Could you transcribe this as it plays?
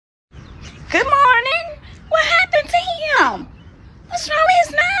Good morning. What happened to him? What's wrong with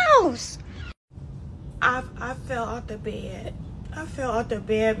his nose? I fell out the bed. I fell out the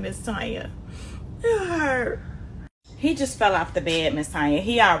bed, Miss Tanya. It hurt. He just fell off the bed, Miss Tanya.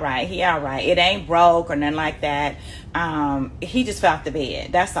 He all right. He all right. It ain't broke or nothing like that. He just fell off the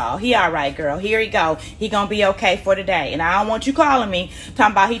bed. That's all. He all right, girl. Here he go. He gonna be okay for today. And I don't want you calling me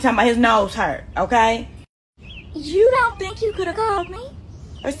talking about his nose hurt. Okay? You don't think you could have called me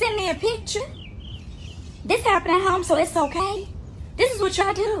or sent me a picture? This happened at home, so it's okay. This is what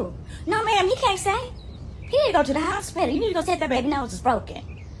y'all do. No, ma'am, he can't say. He need to go to the hospital. You need to go say that baby nose is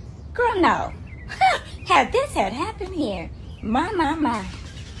broken. Girl, no. Had this had happened here. My.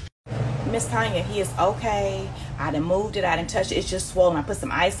 Miss Tanya, he is okay. I done moved it. I done touched it. It's just swollen. I put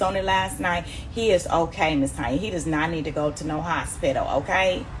some ice on it last night. He is okay, Miss Tanya. He does not need to go to no hospital,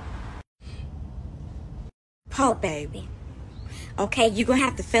 okay? Poor baby. Okay, you're going to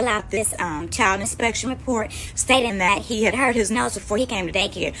have to fill out this child inspection report stating that he had hurt his nose before he came to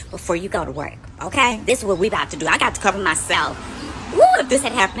daycare before you go to work. Okay? This is what we about to do. I got to cover myself. Woo, if this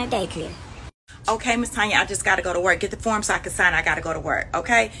had happened at daycare. Okay, Miss Tanya, I just got to go to work. Get the form so I can sign. I got to go to work,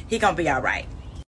 okay? He going to be all right.